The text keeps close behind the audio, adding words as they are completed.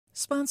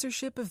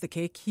Sponsorship of the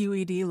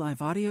KQED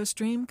live audio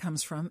stream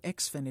comes from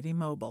Xfinity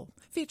Mobile,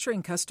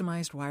 featuring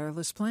customized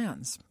wireless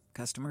plans.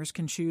 Customers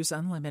can choose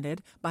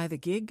unlimited, by the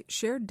gig,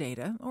 shared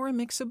data, or a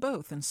mix of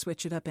both and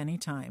switch it up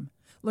anytime.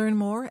 Learn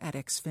more at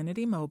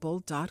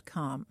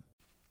xfinitymobile.com.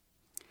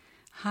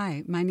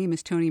 Hi, my name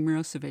is Toni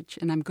Mirosevich,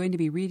 and I'm going to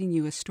be reading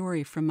you a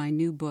story from my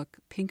new book,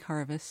 Pink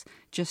Harvest,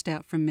 just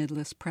out from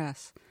Midlist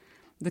Press.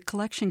 The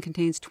collection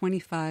contains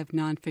 25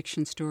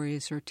 nonfiction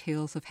stories, or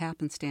tales of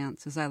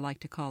happenstance, as I like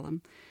to call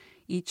them.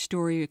 Each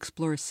story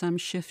explores some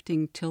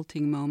shifting,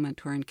 tilting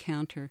moment or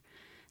encounter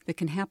that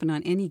can happen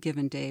on any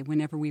given day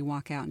whenever we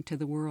walk out into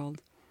the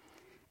world.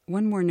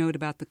 One more note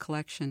about the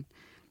collection.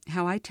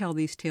 How I tell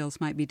these tales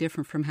might be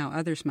different from how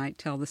others might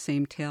tell the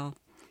same tale.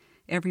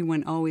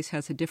 Everyone always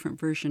has a different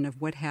version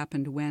of what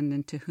happened when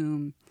and to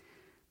whom.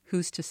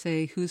 Who's to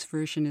say whose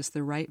version is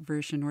the right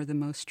version or the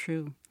most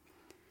true?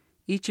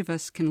 Each of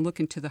us can look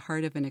into the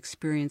heart of an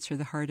experience or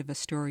the heart of a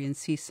story and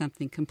see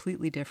something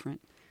completely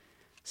different.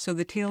 So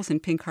the tales in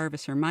Pink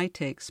Harvest are my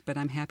takes, but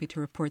I'm happy to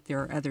report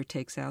there are other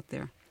takes out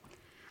there.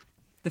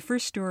 The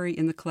first story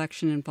in the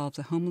collection involves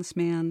a homeless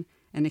man,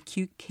 an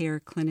acute care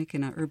clinic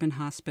in an urban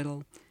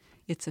hospital.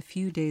 It's a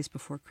few days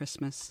before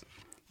Christmas,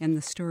 and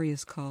the story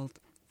is called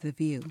The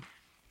View.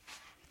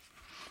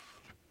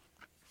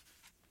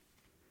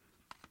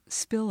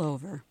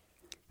 Spillover.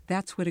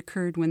 That's what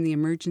occurred when the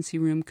emergency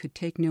room could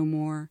take no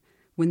more,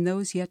 when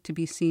those yet to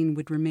be seen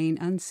would remain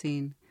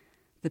unseen.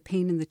 The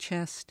pain in the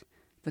chest,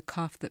 the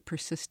cough that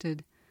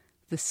persisted,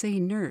 the "say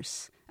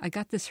nurse, I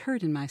got this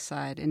hurt in my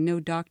side," and no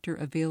doctor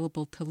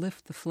available to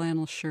lift the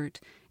flannel shirt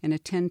and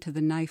attend to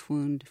the knife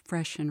wound,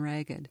 fresh and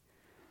ragged.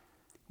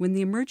 When the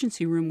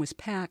emergency room was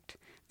packed,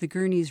 the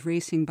gurneys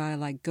racing by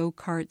like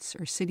go-karts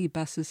or city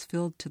buses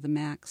filled to the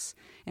max,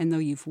 and though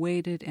you've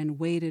waited and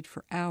waited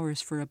for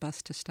hours for a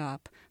bus to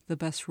stop, the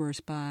bus roars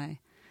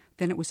by.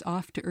 Then it was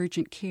off to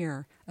urgent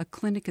care, a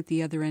clinic at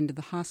the other end of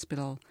the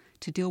hospital,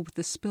 to deal with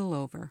the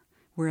spillover,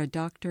 where a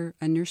doctor,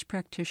 a nurse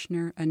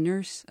practitioner, a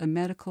nurse, a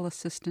medical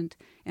assistant,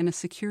 and a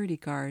security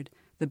guard,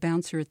 the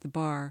bouncer at the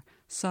bar,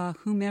 saw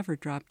whomever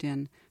dropped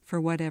in for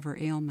whatever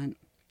ailment.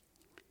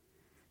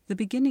 The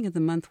beginning of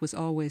the month was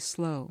always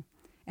slow.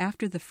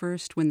 After the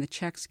first, when the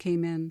checks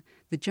came in,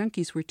 the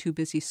junkies were too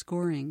busy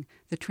scoring,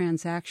 the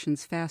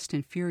transactions fast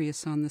and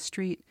furious on the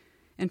street,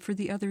 and for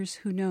the others,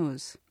 who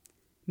knows?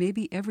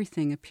 Maybe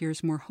everything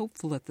appears more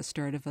hopeful at the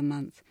start of a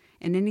month,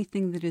 and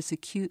anything that is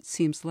acute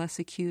seems less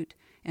acute,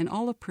 and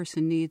all a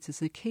person needs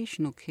is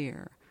occasional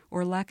care,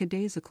 or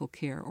lackadaisical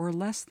care, or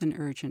less than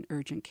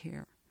urgent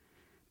care.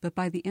 But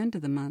by the end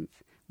of the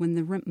month, when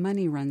the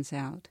money runs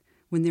out,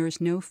 when there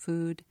is no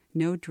food,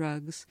 no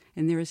drugs,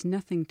 and there is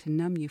nothing to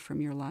numb you from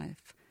your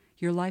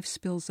life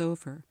spills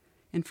over,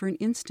 and for an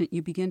instant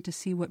you begin to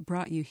see what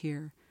brought you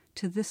here,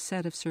 to this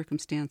set of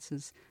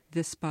circumstances,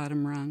 this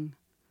bottom rung.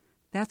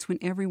 That's when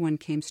everyone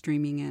came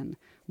streaming in,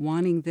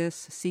 wanting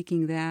this,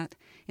 seeking that,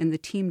 and the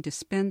team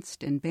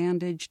dispensed and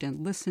bandaged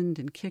and listened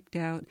and kicked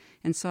out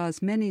and saw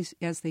as many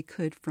as they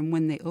could from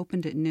when they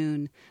opened at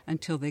noon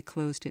until they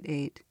closed at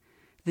 8.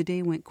 The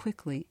day went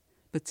quickly,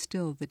 but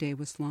still the day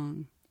was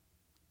long.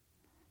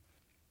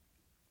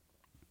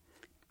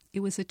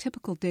 It was a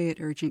typical day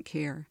at urgent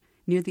care,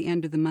 near the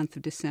end of the month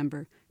of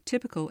December,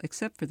 typical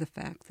except for the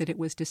fact that it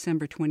was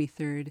December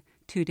 23rd,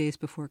 2 days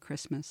before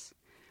Christmas.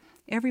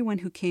 Everyone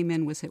who came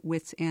in was at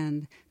wit's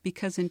end,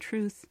 because in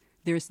truth,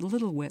 there's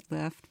little wit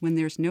left when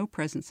there's no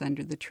presents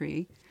under the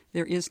tree.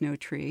 There is no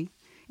tree.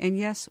 And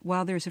yes,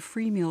 while there's a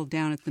free meal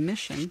down at the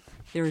Mission,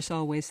 there is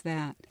always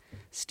that.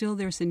 Still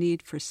there's a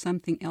need for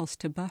something else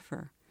to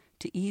buffer,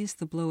 to ease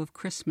the blow of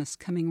Christmas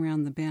coming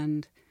round the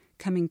bend,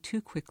 coming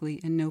too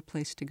quickly and no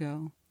place to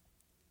go.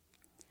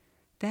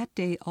 That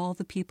day, all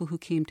the people who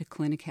came to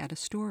clinic had a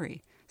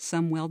story,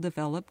 some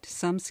well-developed,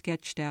 some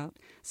sketched out,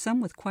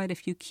 some with quite a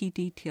few key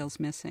details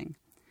missing.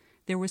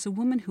 There was a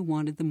woman who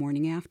wanted the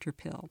morning after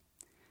pill.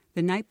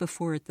 The night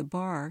before at the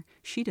bar,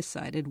 she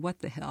decided,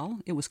 what the hell,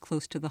 it was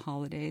close to the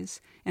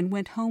holidays, and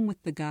went home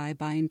with the guy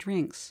buying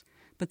drinks.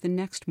 But the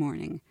next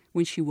morning,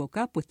 when she woke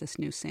up with this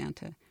new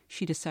Santa,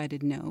 she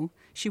decided no,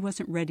 she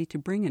wasn't ready to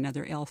bring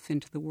another elf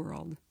into the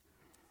world.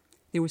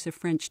 There was a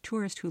French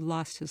tourist who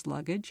lost his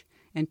luggage,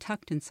 and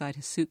tucked inside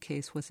his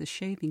suitcase was his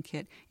shaving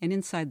kit, and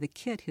inside the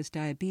kit his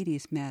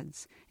diabetes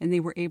meds, and they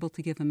were able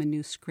to give him a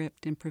new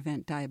script and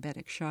prevent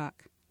diabetic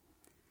shock.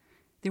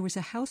 There was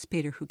a house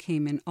painter who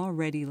came in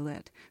already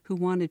lit, who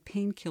wanted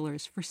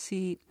painkillers for,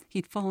 see,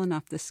 he'd fallen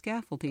off the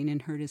scaffolding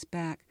and hurt his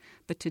back,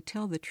 but to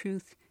tell the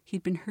truth,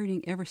 he'd been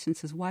hurting ever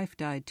since his wife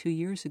died 2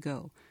 years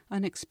ago,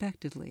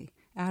 unexpectedly,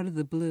 out of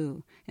the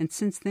blue, and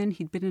since then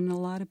he'd been in a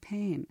lot of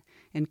pain,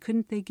 and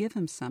couldn't they give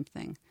him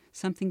something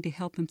to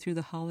help him through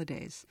the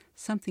holidays,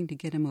 something to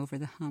get him over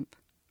the hump.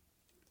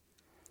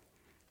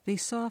 They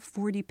saw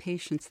 40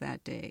 patients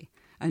that day,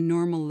 a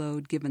normal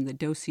load given the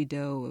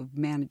do-si-do of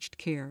managed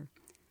care.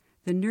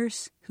 The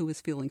nurse, who was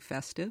feeling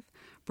festive,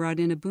 brought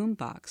in a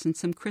boombox and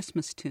some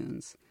Christmas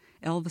tunes,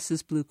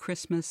 Elvis's Blue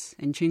Christmas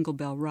and Jingle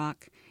Bell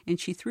Rock, and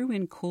she threw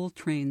in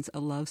Coltrane's A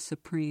Love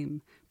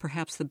Supreme,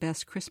 perhaps the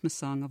best Christmas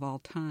song of all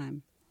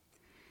time.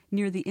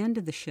 Near the end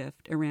of the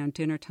shift, around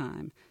dinner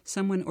time,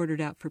 someone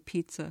ordered out for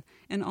pizza,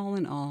 and all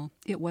in all,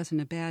 it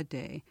wasn't a bad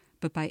day,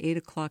 but by 8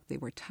 o'clock they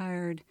were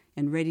tired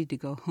and ready to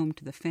go home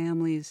to the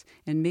families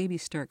and maybe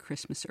start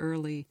Christmas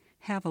early,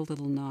 have a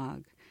little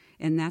nog.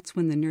 And that's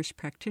when the nurse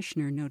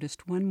practitioner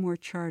noticed one more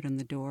chart on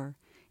the door,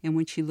 and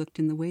when she looked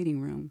in the waiting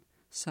room,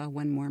 saw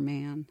one more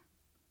man.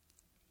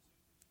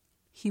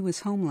 He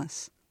was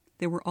homeless.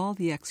 There were all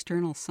the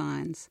external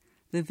signs,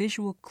 the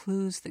visual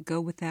clues that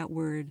go with that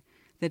word,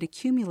 that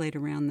accumulate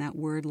around that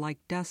word like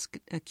dust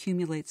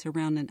accumulates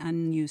around an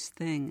unused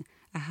thing,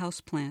 a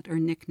houseplant or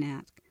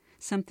knick-knack,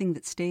 something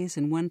that stays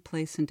in one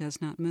place and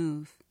does not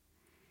move.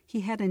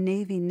 He had a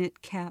navy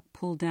knit cap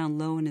pulled down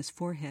low on his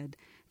forehead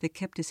that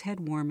kept his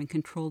head warm and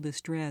controlled his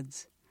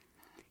dreads.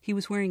 He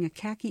was wearing a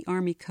khaki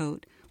army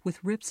coat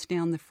with rips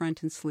down the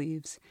front and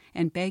sleeves,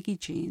 and baggy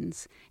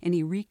jeans, and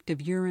he reeked of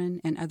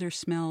urine and other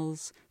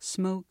smells,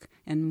 smoke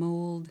and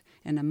mold,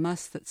 and a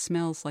must that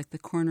smells like the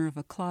corner of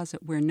a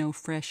closet where no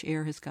fresh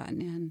air has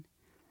gotten in.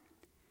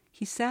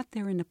 He sat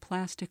there in a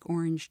plastic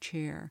orange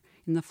chair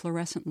in the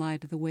fluorescent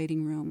light of the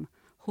waiting room,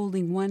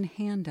 holding one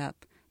hand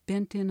up,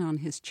 bent in on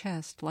his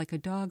chest like a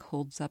dog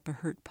holds up a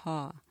hurt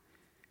paw.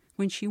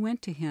 When she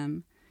went to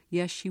him,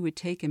 yes, she would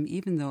take him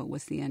even though it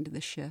was the end of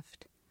the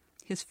shift.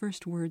 His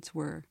first words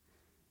were,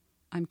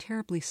 "I'm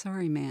terribly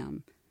sorry,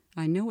 ma'am.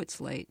 I know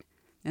it's late,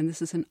 and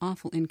this is an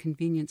awful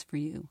inconvenience for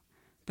you,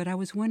 but I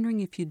was wondering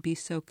if you'd be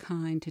so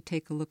kind to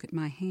take a look at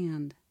my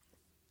hand."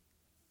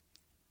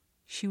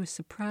 She was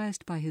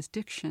surprised by his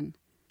diction,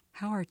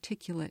 how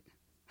articulate,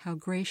 how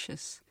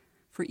gracious,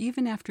 for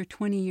even after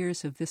 20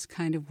 years of this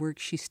kind of work,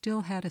 she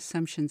still had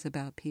assumptions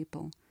about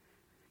people.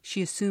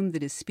 She assumed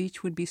that his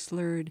speech would be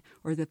slurred,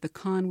 or that the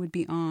con would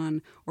be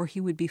on, or he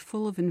would be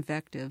full of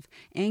invective,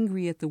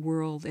 angry at the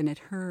world and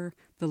at her,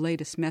 the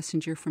latest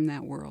messenger from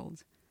that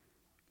world.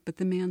 But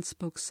the man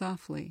spoke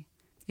softly,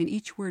 and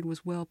each word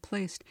was well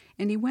placed,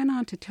 and he went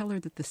on to tell her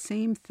that the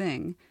same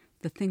thing,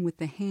 the thing with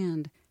the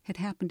hand, had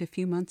happened a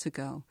few months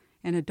ago,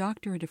 and a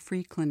doctor at a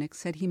free clinic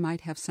said he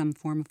might have some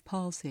form of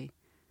palsy.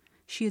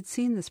 She had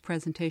seen this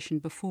presentation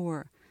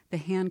before, the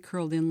hand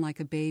curled in like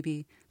a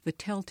baby, the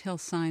telltale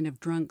sign of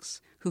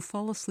drunks who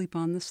fall asleep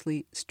on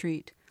the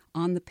street,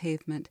 on the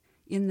pavement,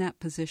 in that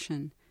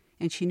position,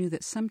 and she knew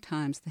that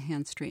sometimes the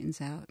hand straightens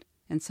out,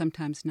 and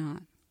sometimes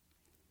not.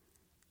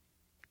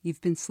 "You've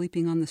been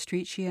sleeping on the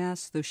street?" she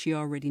asked, though she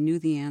already knew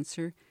the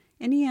answer,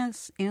 and he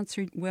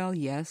answered, well,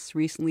 yes,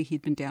 recently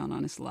he'd been down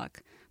on his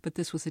luck, but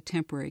this was a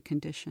temporary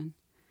condition.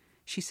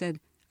 She said,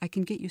 "I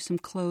can get you some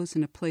clothes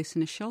and a place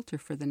in a shelter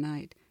for the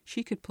night.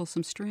 She could pull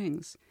some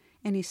strings."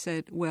 And he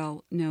said,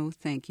 well, no,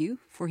 thank you,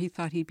 for he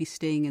thought he'd be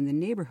staying in the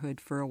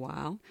neighborhood for a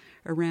while,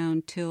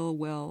 around till,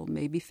 well,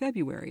 maybe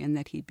February, and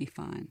that he'd be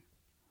fine.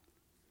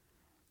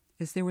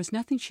 As there was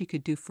nothing she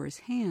could do for his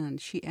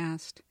hand, she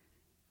asked,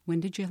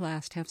 "When did you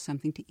last have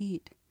something to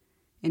eat?"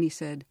 And he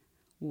said,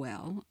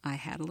 "Well, I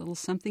had a little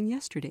something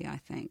yesterday, I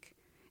think."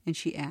 And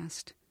she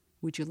asked,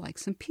 "Would you like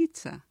some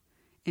pizza?"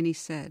 And he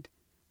said,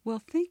 "Well,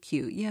 thank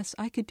you. Yes,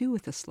 I could do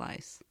with a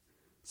slice."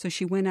 So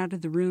she went out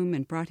of the room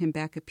and brought him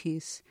back a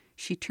piece.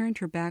 She turned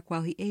her back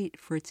while he ate,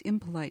 for it's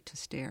impolite to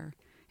stare,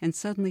 and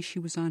suddenly she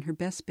was on her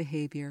best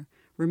behavior,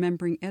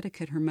 remembering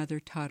etiquette her mother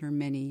taught her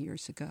many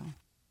years ago.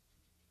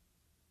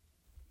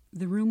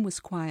 The room was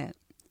quiet,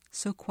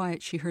 so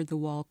quiet she heard the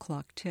wall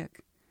clock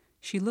tick.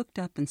 She looked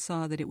up and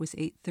saw that it was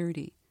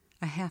 8:30,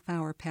 a half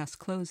hour past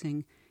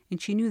closing, and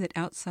she knew that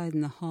outside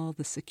in the hall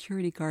the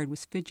security guard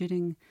was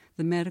fidgeting,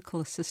 the medical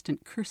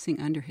assistant cursing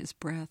under his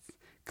breath,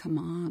 come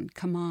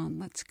on,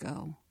 let's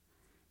go."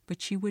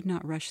 But she would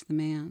not rush the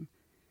man.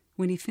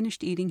 When he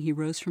finished eating, he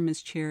rose from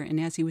his chair, and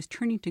as he was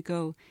turning to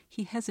go,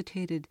 he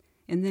hesitated,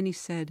 and then he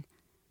said,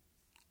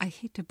 "I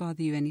hate to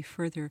bother you any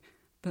further,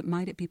 but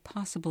might it be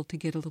possible to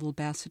get a little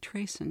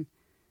bacitracin?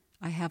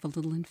 I have a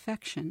little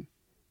infection,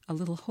 a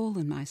little hole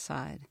in my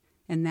side,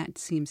 and that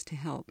seems to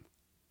help."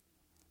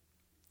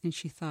 And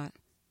she thought,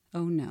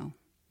 oh no,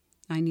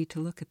 I need to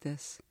look at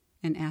this,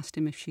 and asked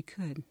him if she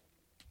could.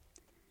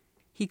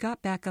 He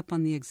got back up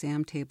on the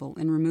exam table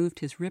and removed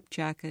his ripped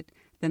jacket,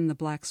 then the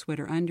black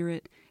sweater under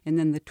it, and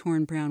then the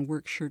torn brown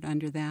work shirt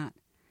under that.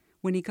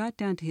 When he got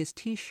down to his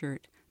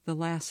T-shirt, the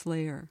last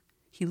layer,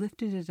 he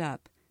lifted it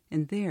up,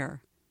 and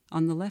there,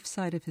 on the left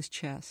side of his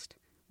chest,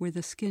 where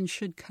the skin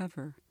should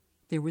cover,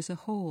 there was a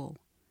hole,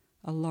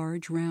 a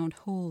large round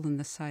hole in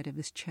the side of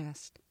his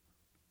chest.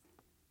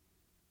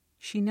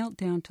 She knelt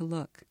down to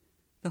look.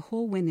 The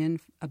hole went in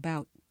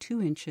about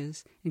 2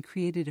 inches and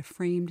created a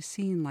framed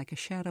scene like a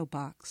shadow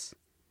box.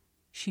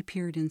 She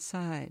peered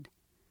inside.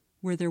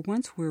 Where there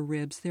once were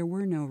ribs, there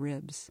were no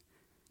ribs.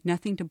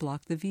 Nothing to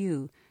block the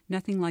view,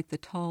 nothing like the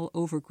tall,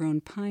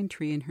 overgrown pine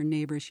tree in her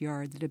neighbor's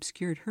yard that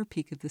obscured her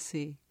peak of the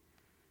sea.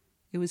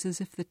 It was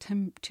as if the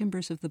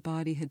timbers of the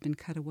body had been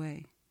cut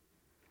away.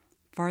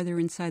 Farther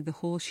inside the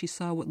hole she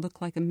saw what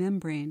looked like a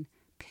membrane,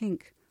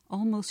 pink,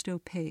 almost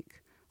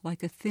opaque,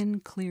 like a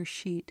thin, clear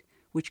sheet,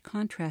 which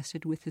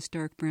contrasted with his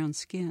dark brown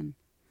skin.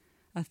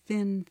 A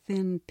thin,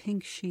 thin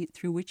pink sheet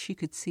through which she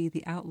could see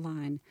the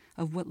outline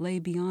of what lay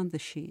beyond the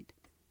sheet.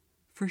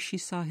 First she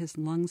saw his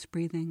lungs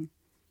breathing,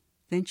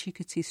 then she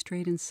could see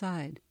straight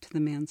inside to the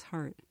man's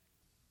heart.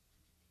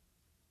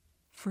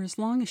 For as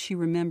long as she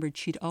remembered,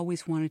 she'd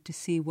always wanted to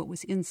see what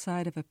was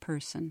inside of a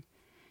person.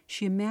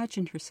 She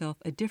imagined herself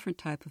a different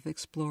type of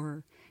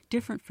explorer,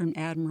 different from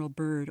Admiral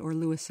Byrd or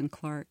Lewis and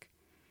Clark.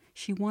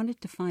 She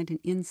wanted to find an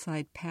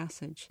inside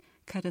passage,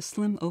 cut a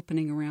slim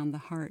opening around the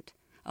heart,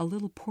 a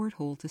little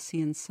porthole to see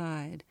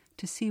inside,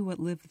 to see what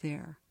lived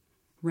there.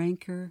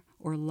 Rancor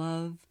or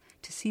love,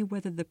 to see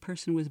whether the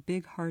person was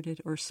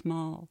big-hearted or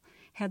small,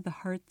 had the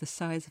heart the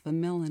size of a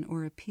melon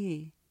or a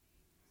pea.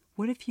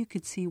 What if you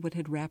could see what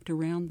had wrapped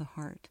around the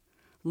heart,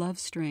 love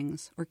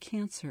strings or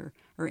cancer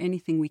or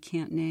anything we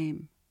can't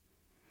name?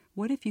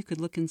 What if you could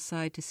look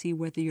inside to see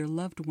whether your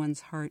loved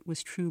one's heart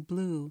was true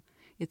blue,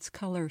 its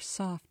color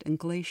soft and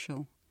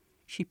glacial?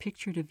 She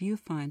pictured a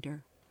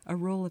viewfinder, a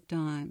roll of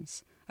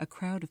dimes, a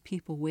crowd of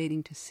people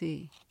waiting to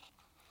see.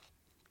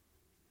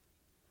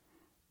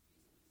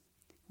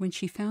 When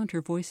she found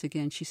her voice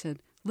again, she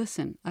said,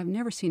 "Listen, I've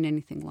never seen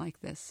anything like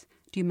this.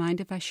 Do you mind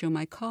if I show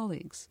my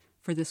colleagues?"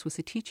 For this was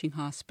a teaching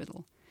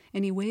hospital.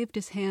 And he waved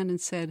his hand and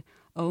said,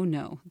 "Oh,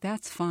 no,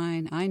 that's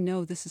fine. I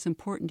know this is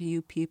important to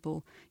you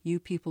people. You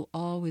people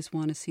always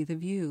want to see the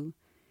view."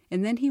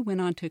 And then he went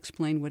on to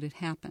explain what had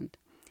happened.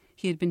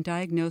 He had been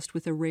diagnosed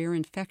with a rare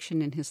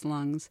infection in his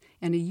lungs,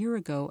 and a year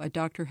ago a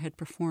doctor had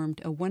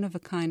performed a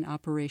one-of-a-kind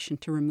operation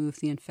to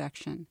remove the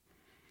infection.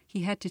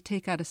 He had to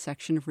take out a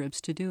section of ribs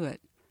to do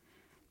it.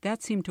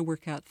 That seemed to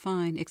work out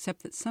fine,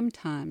 except that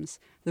sometimes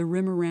the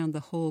rim around the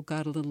hole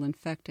got a little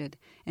infected,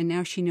 and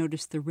now she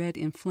noticed the red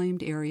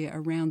inflamed area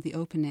around the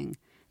opening,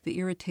 the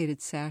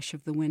irritated sash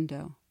of the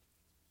window.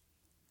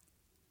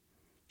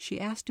 She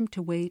asked him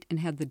to wait and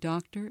had the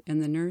doctor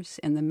and the nurse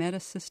and the med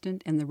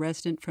assistant and the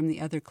resident from the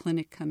other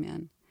clinic come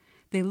in.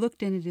 They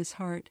looked in at his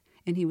heart,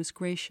 and he was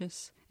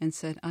gracious and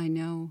said, I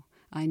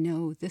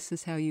know, this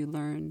is how you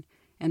learn."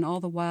 And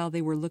all the while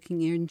they were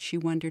looking in, she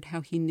wondered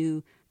how he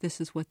knew this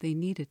is what they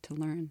needed to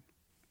learn.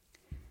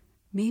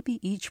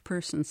 Maybe each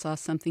person saw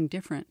something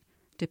different,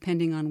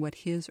 depending on what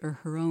his or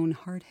her own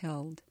heart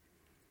held.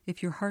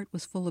 If your heart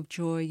was full of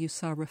joy, you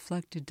saw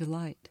reflected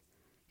delight.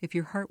 If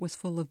your heart was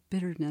full of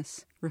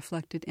bitterness,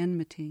 reflected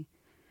enmity.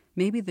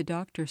 Maybe the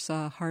doctor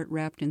saw a heart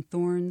wrapped in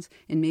thorns,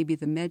 and maybe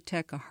the med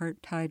tech a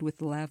heart tied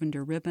with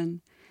lavender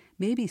ribbon.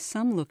 Maybe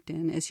some looked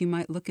in as you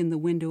might look in the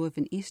window of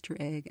an Easter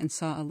egg and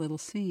saw a little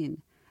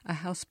scene, a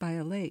house by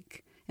a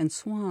lake, and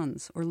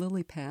swans or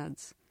lily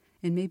pads,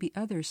 and maybe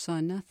others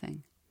saw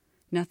nothing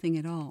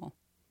at all,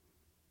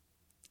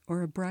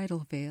 or a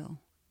bridal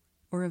veil,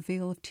 or a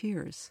veil of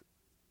tears,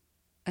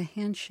 a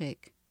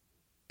handshake,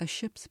 a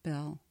ship's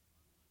bell,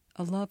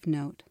 a love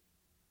note,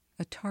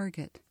 a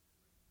target,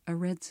 a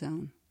red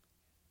zone.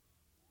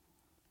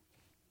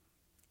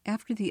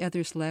 After the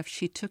others left,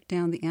 she took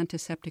down the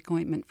antiseptic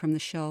ointment from the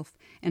shelf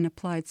and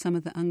applied some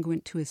of the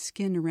unguent to his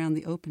skin around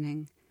the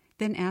opening,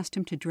 then asked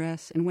him to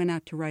dress and went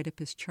out to write up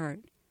his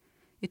chart.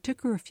 It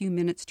took her a few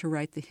minutes to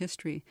write the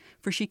history,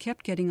 for she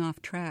kept getting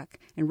off track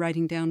and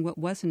writing down what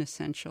wasn't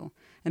essential,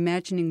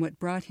 imagining what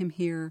brought him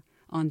here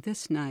on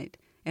this night,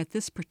 at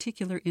this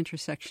particular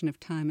intersection of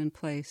time and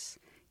place,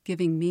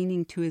 giving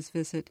meaning to his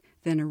visit,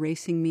 then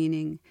erasing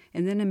meaning,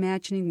 and then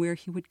imagining where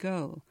he would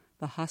go,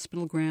 the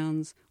hospital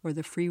grounds or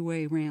the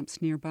freeway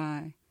ramps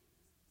nearby.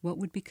 What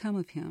would become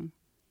of him?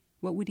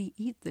 What would he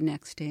eat the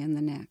next day and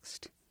the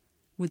next?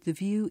 Would the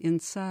view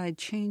inside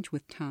change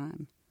with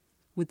time?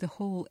 Would the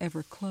hole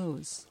ever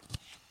close?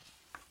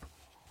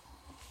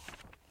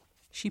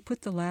 She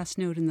put the last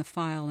note in the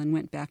file and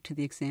went back to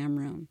the exam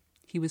room.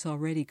 He was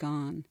already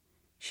gone.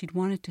 She'd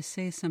wanted to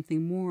say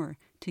something more,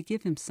 to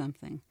give him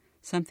something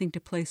to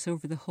place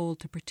over the hole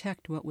to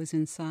protect what was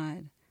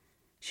inside.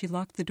 She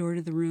locked the door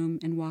to the room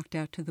and walked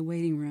out to the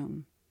waiting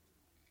room.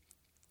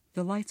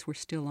 The lights were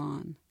still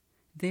on.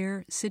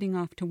 There, sitting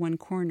off to one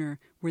corner,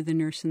 were the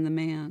nurse and the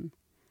man.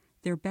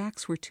 Their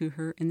backs were to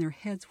her and their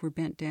heads were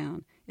bent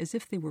down, as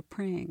if they were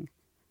praying.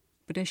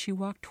 But as she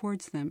walked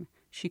towards them,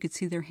 she could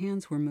see their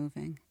hands were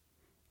moving.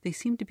 They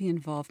seemed to be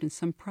involved in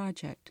some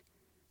project.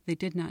 They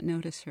did not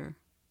notice her.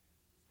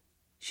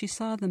 She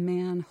saw the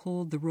man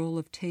hold the roll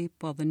of tape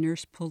while the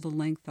nurse pulled a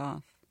length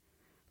off.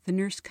 The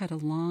nurse cut a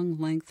long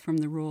length from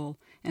the roll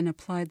and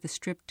applied the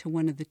strip to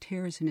one of the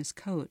tears in his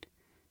coat.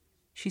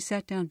 She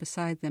sat down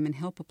beside them and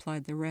helped apply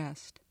the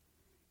rest.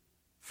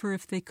 For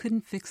if they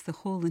couldn't fix the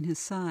hole in his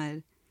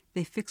side,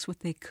 they fixed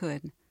what they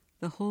could,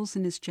 the holes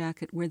in his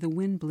jacket where the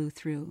wind blew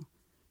through,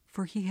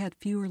 for he had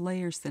fewer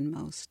layers than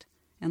most,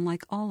 and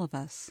like all of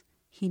us,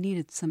 he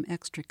needed some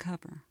extra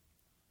cover.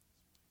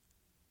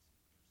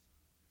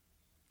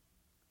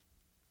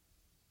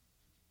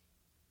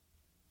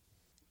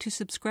 To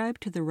subscribe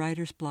to the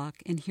Writer's Block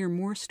and hear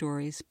more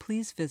stories,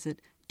 please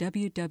visit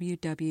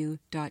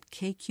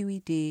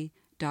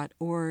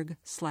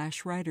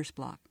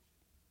www.kqed.org/writersblock.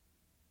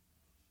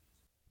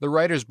 The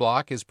Writer's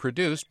Block is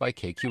produced by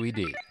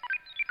KQED.